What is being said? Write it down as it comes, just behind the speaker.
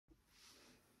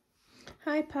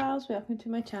Hi pals, welcome to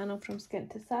my channel From Skin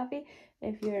to Savvy.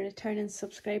 If you're a returning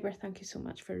subscriber, thank you so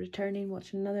much for returning,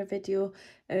 watching another video.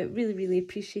 Really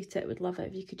appreciate it. Would love it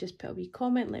if you could just put a wee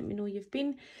comment, let me know you've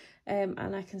been,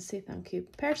 and I can say thank you in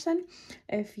person.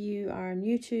 If you are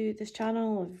new to this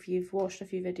channel, if you've watched a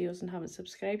few videos and haven't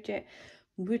subscribed yet,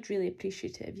 would really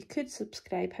appreciate it if you could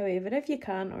subscribe. However, if you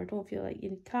can or don't feel like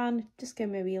you can, just give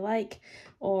me a wee like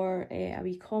or a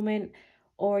wee comment.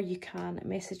 Or you can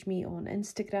message me on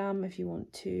Instagram if you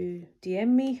want to DM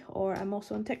me, or I'm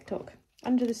also on TikTok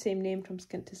under the same name, From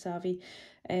Skin to Savvy.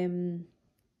 But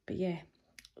yeah,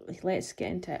 let's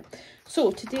get into it.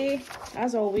 So today,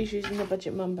 as always, using the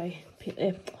Budget by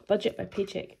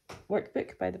Paycheck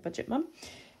workbook by the Budget Mum.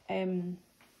 I'm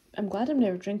glad I'm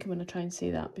never drinking when I try and say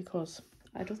that, because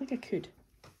I don't think I could.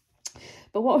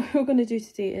 But what we're going to do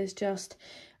today is just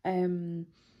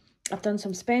I've done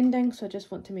some spending, so I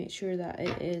just want to make sure that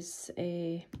it is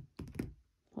that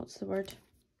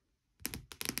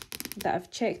I've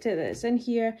checked it, that it's in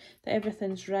here, that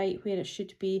everything's right where it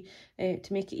should be,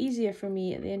 to make it easier for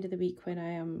me at the end of the week when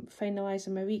I am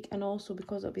finalising my week, and also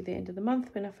because it'll be the end of the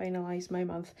month when I finalise my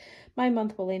month. My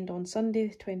month will end on Sunday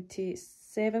the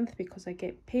 27th because I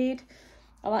get paid.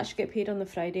 I'll actually get paid on the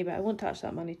Friday, but I won't touch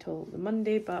that money till the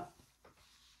Monday, but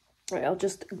right, I'll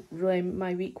just,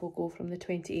 my week will go from the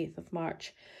 28th of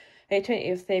March,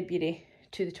 20th of February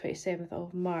to the 27th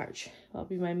of March. That'll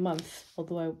be my month,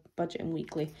 although I budget in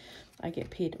weekly. I get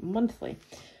paid monthly.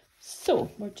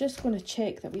 So we're just going to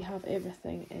check that we have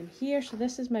everything in here. So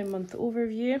this is my month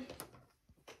overview.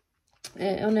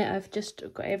 On it, I've just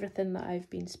got everything that I've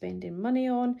been spending money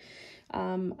on,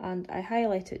 and I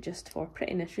highlight it just for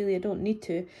prettiness. Really, I don't need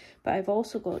to, but I've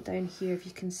also got down here, if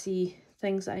you can see,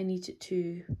 things that I need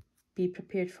to be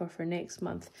prepared for next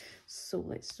month. So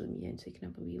let's zoom you in so you can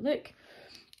have a wee look.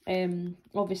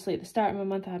 Obviously at the start of my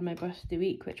month I had my birthday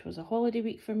week, which was a holiday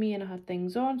week for me, and I had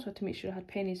things on, so I had to make sure I had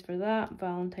pennies for that.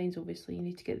 Valentine's, obviously you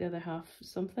need to get the other half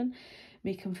something,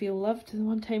 make them feel loved the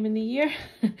one time in the year.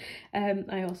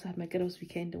 I also had my girls'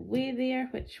 weekend away there,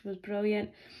 which was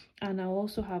brilliant, and I'll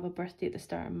also have a birthday at the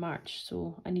start of March,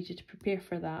 so I needed to prepare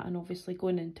for that. And obviously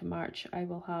going into March I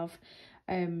will have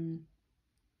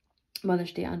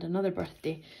Mother's Day and another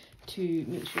birthday to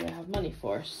make sure I have money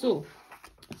for. So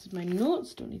this is my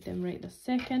notes, don't need them right this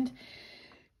second.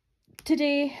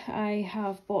 Today I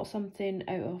have bought something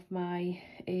out of my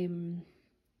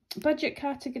budget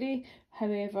category,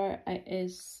 however it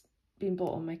is being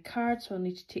bought on my card, so I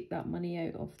need to take that money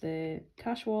out of the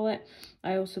cash wallet.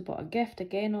 I also bought a gift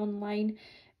again online,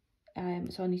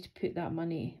 so I need to put that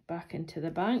money back into the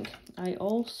bank. I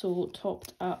also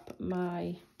topped up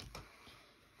my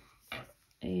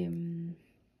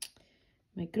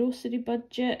my grocery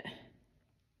budget,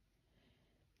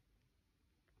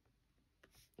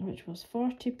 which was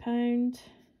 £40,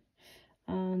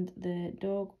 and the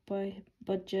dog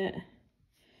budget,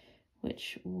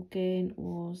 which again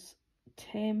was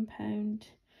 £10.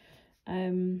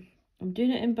 I'm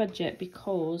doing it in budget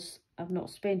because I've not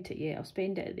spent it yet. I'll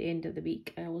spend it at the end of the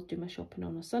week. I always do my shopping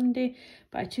on a Sunday,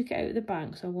 but I took it out of the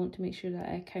bank, so I want to make sure that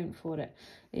I account for it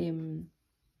in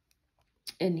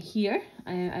here.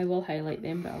 I will highlight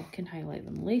them, but I can highlight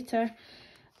them later.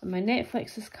 My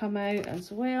Netflix has come out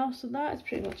as well, so that is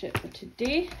pretty much it for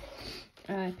today.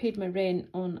 I paid my rent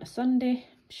on a Sunday.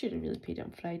 Should have really paid it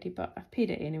on Friday, but I paid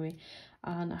it anyway,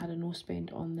 and I had a no spend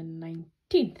on the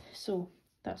 19th, so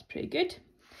that's pretty good.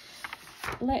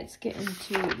 Let's get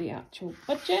into the actual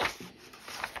budget,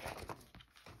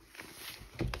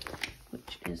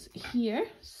 which is here.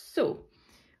 So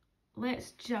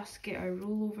let's just get our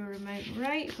rollover amount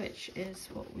right, which is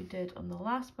what we did on the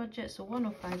last budget, so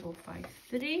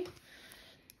 105,053.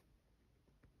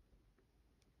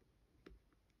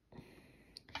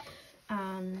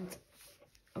 And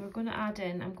we're going to add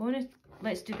in,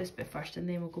 let's do this bit first and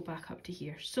then we'll go back up to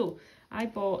here. So I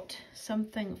bought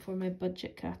something for my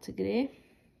budget category,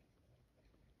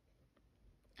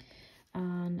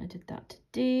 and I did that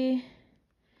today.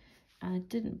 I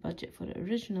didn't budget for it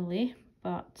originally,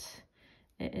 but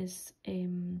it is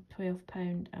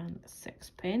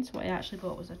 £12.06. What I actually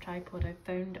bought was a tripod. I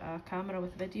found a camera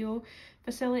with video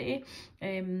facility.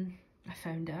 I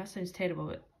found it, that sounds terrible,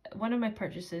 but one of my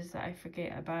purchases that I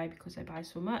forget I buy because I buy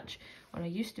so much, or I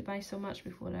used to buy so much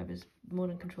before I was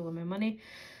more in control of my money.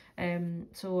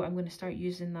 So I'm going to start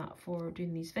using that for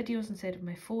doing these videos instead of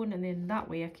my phone, and then that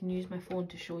way I can use my phone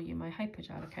to show you my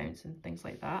Hyperjar accounts and things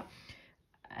like that.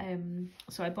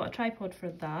 So I bought a tripod for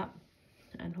that,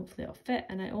 and hopefully it'll fit.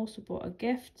 And I also bought a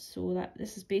gift, so that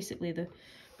this is basically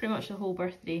pretty much the whole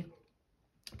birthday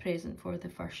present for the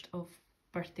first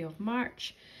birthday of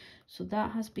March. So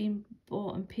that has been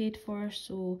bought and paid for,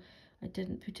 so I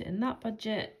didn't put it in that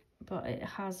budget, but it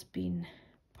has been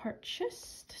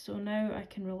purchased. So now I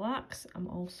can relax. I'm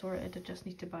all sorted. I just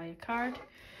need to buy a card.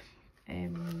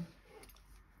 My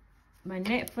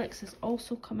Netflix has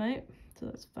also come out, so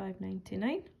that's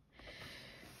 $5.99.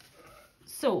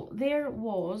 So there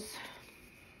was,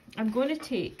 I'm going to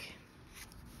take,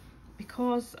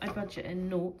 because I budget in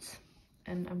notes,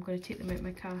 and I'm going to take them out of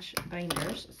my cash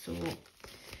binders, so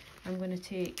I'm going to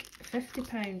take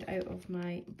 £50 out of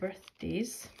my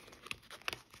birthdays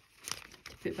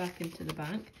to put back into the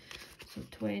bank. So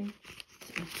 20,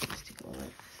 let's take it all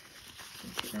out. So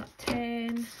take that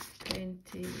 10,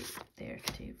 20,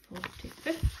 30, 40,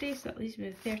 50, so that leaves me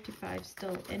with 35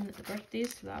 still in the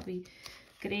birthdays, so that'll be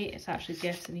great. It's actually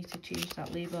gifts, I need to change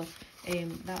that label.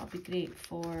 That'll be great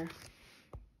for,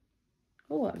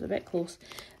 oh, that was a bit close,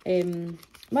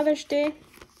 Mother's Day,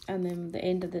 and then the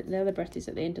end of the other birthdays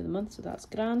at the end of the month, so that's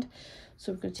grand.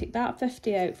 So we're going to take that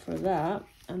 50 out for that,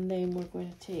 and then we're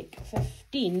going to take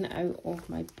 15 out of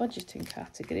my budgeting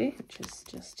category, which is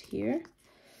just here,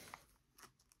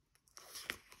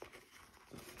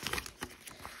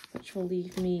 which will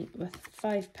leave me with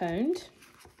 £5.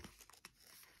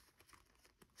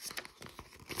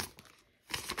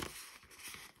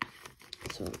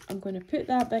 So I'm going to put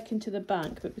that back into the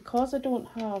bank, but because I don't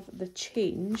have the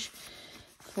change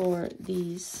for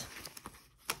these,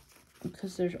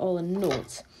 because they're all in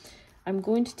notes, I'm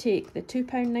going to take the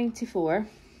 £2.94.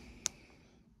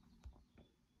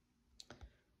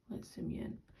 Let's zoom you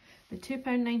in. The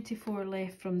 £2.94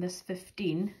 left from this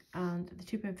 15 and the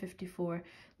 £2.54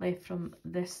 left from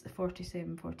this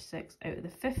 47.46 out of the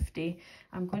 50.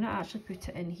 I'm going to actually put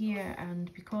it in here, and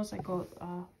because I got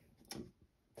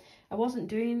I wasn't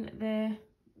doing the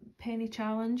penny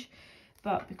challenge,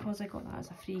 but because I got that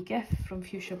as a free gift from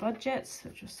Fuchsia Budgets,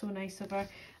 which was so nice of her,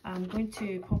 I'm going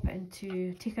to pop it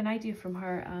into, take an idea from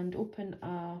her and open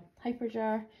a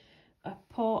hyperjar, a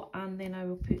pot, and then I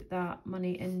will put that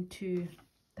money into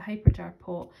the hyperjar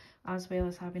pot, as well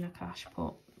as having a cash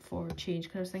pot for change,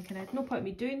 because I was thinking I had no point in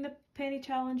me doing the penny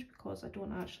challenge because I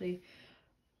don't actually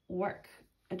work.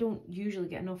 I don't usually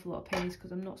get an awful lot of pennies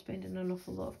because I'm not spending an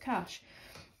awful lot of cash.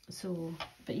 So,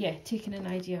 but yeah, taking an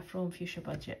idea from Fuchsia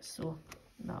Budget, so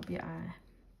that'll be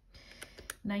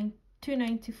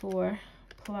 $2.94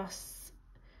 plus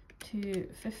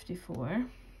 $2.54.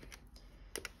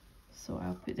 So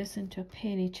I'll put this into a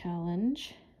penny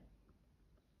challenge.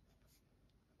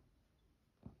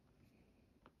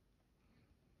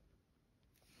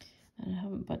 And I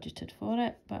haven't budgeted for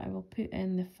it, but I will put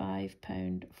in the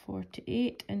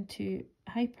 £5.48 into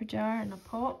a hyperjar in a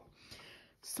pot.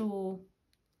 So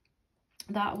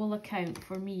that will account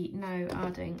for me now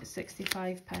adding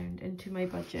 £65 into my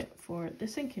budget for the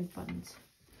sinking funds.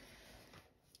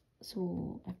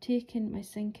 So I've taken my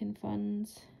sinking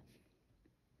funds.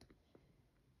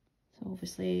 So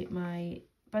obviously my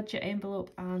budget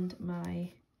envelope and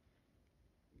my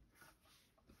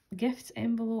gifts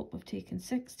envelope, I've taken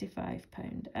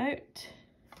 £65 out.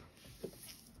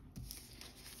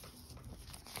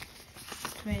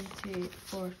 20,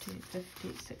 40,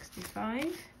 50,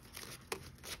 65.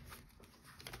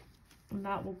 And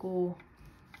that will go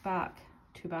back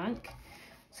to bank.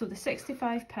 So the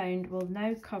 £65 will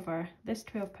now cover this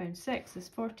 £12.6, this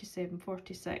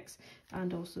 £47.46,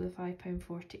 and also the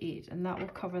 £5.48, and that will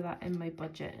cover that in my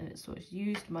budget. And so it's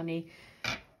used money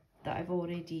that I've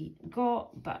already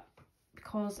got, but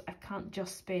because I can't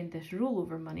just spend this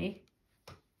rollover money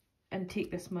and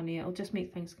take this money, it'll just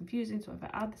make things confusing. So if I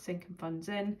add the sinking funds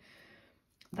in,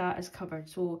 that is covered.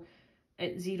 So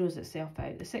it zeroes itself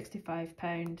out. The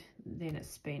 £65, then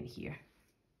it's spent here.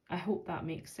 I hope that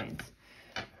makes sense.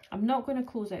 I'm not going to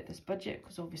close out this budget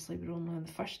because obviously we're only on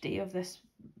the first day of this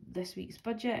week's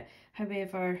budget.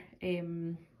 However,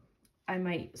 I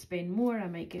might spend more, I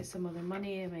might get some other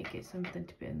money, I might get something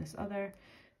to put in this other,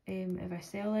 if I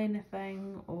sell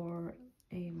anything, or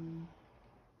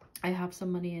I have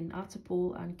some money in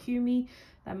Atapol and QMe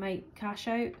that I might cash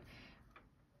out,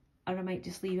 or I might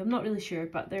just leave. I'm not really sure,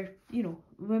 but they're, you know,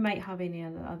 we might have any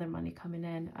other money coming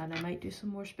in, and I might do some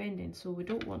more spending, so we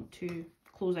don't want to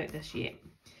close out this yet.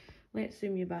 Let's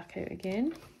zoom you back out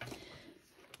again.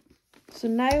 So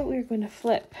now we're going to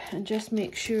flip and just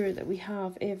make sure that we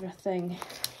have everything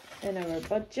in our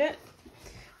budget.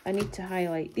 I need to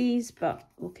highlight these, but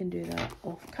we can do that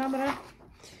off camera.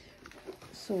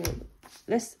 So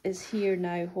this is here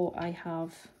now what I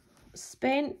have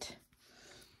spent.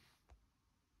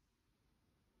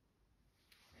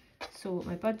 So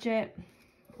my budget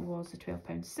was the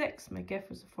 £12.6, my gift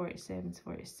was the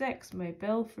 £47.46, my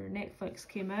bill for Netflix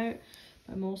came out,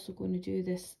 I'm also going to do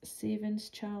this savings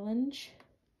challenge.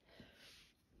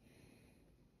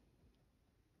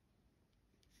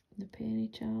 The penny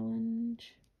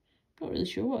challenge. Not really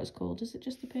sure what it's called. Is it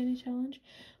just the penny challenge?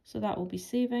 So that will be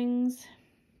savings.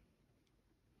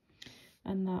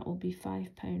 And that will be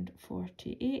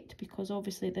 £5.48, because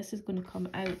obviously this is going to come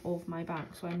out of my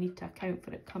bank. So I need to account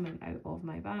for it coming out of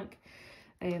my bank.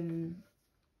 And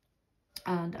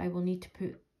I will need to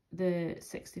put the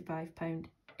 £65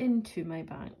 into my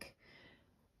bank.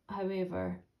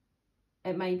 However,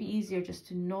 it might be easier just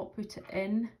to not put it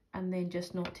in and then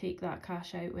just not take that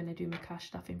cash out when I do my cash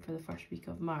stuffing for the first week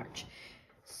of March.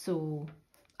 So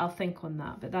I'll think on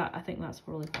that, but I think that's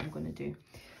probably what I'm going to do.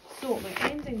 So my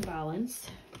ending balance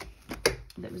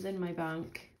that was in my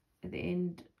bank at the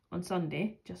end on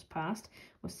Sunday, just passed,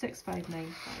 was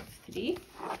 65953.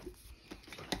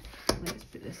 Let's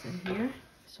put this in here.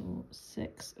 So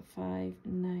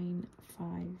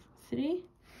 65953.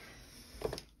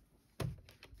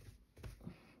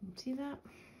 See that?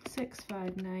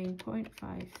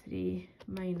 659.53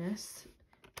 minus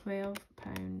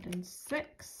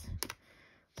 £12.06.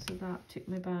 So that took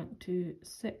me back to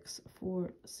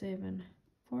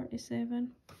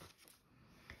 647.47.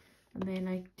 And then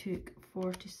I took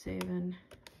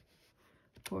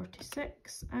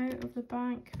 47.46 out of the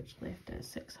bank, which left it at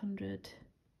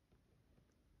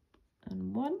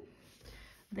 601.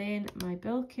 Then my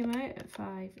bill came out at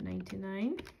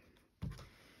 £5.99.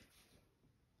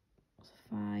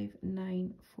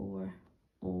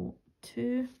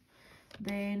 59402.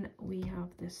 Then we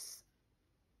have this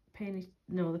penny,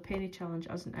 no, the penny challenge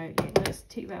isn't out yet. Let's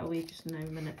take that away just now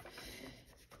a minute,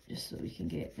 just so we can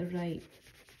get the right.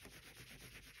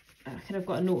 I kind of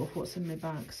got a note of what's in my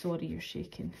bank. Sorry, you're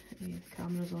shaking. The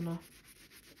camera's on a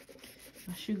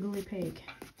sugary peg.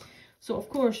 So of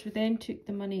course we then took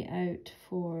the money out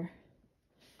for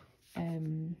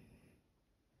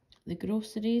the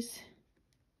groceries.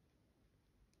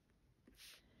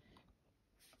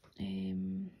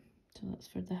 So that's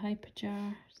for the hyper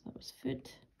jar, so that was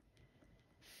food,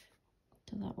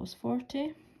 so that was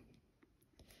 40,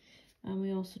 and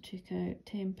we also took out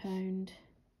 £10.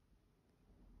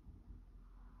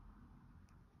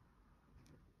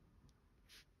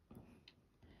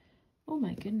 Oh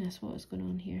my goodness, what is going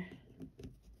on here?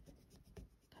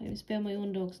 Can't even spell my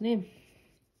own dog's name.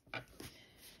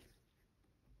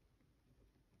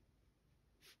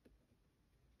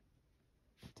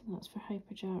 That's for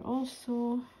Hyperjar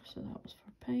also, so that was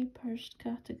for Piper's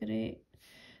category.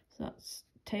 So that's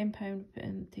 £10 put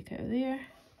in, take out of there.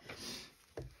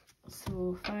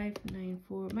 So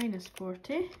 594 minus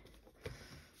 40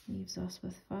 leaves us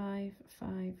with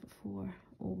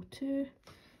 55402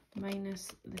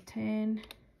 minus the 10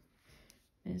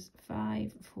 is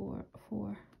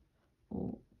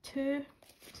 54402.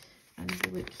 And if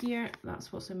you look here,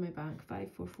 that's what's in my bank,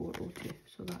 54402.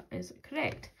 So that is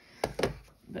correct.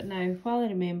 But now, while I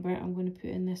remember, I'm going to put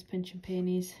in this Pinch and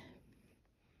Pennies.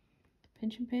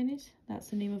 Pinch and Pennies? That's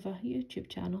the name of a YouTube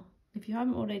channel. If you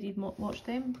haven't already watched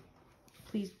them,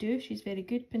 please do. She's very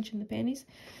good, Pinching the Pennies.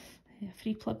 A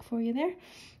free plug for you there.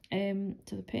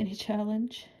 To the penny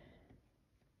challenge.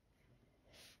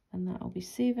 And that'll be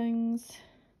savings.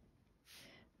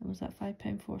 And was that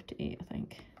 £5.48, I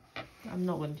think. I'm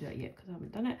not going to do that yet because I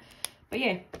haven't done it. But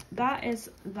yeah, that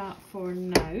is that for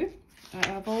now.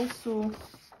 I've also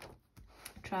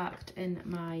tracked in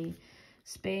my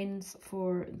spends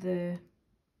for the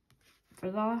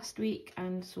last week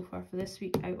and so far for this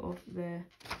week out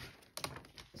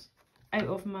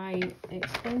of my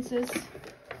expenses.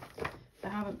 I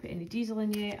haven't put any diesel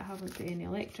in yet, I haven't put any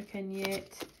electric in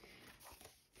yet.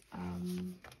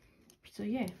 So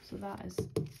yeah, so that is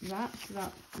that. So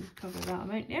that would cover that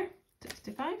amount there,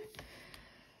 65.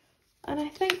 And I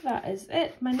think that is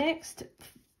it. My next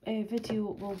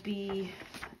video will be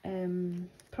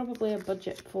probably a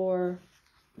budget for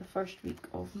the first week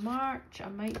of March. I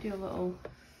might do a little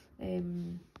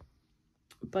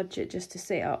budget just to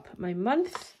set up my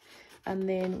month, and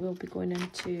then we'll be going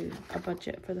into a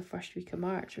budget for the first week of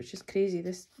March, which is crazy.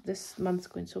 This month's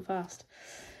going so fast.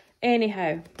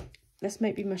 Anyhow, this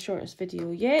might be my shortest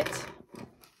video yet.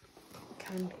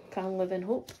 Can live in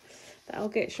hope that I'll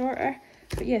get shorter.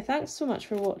 But yeah, thanks so much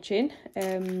for watching.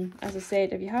 As I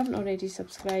said, if you haven't already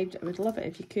subscribed, I would love it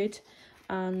if you could.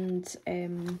 And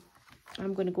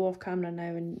I'm going to go off camera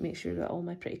now and make sure that all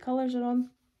my pretty colours are on.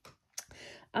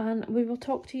 And we will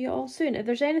talk to you all soon. If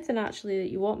there's anything actually that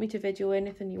you want me to video,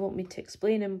 anything you want me to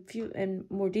explain in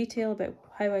more detail about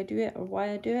how I do it or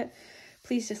why I do it,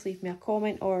 please just leave me a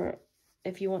comment. Or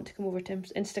if you want to come over to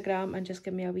Instagram and just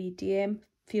give me a wee DM,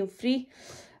 feel free.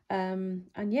 And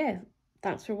yeah,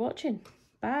 thanks for watching.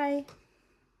 Bye.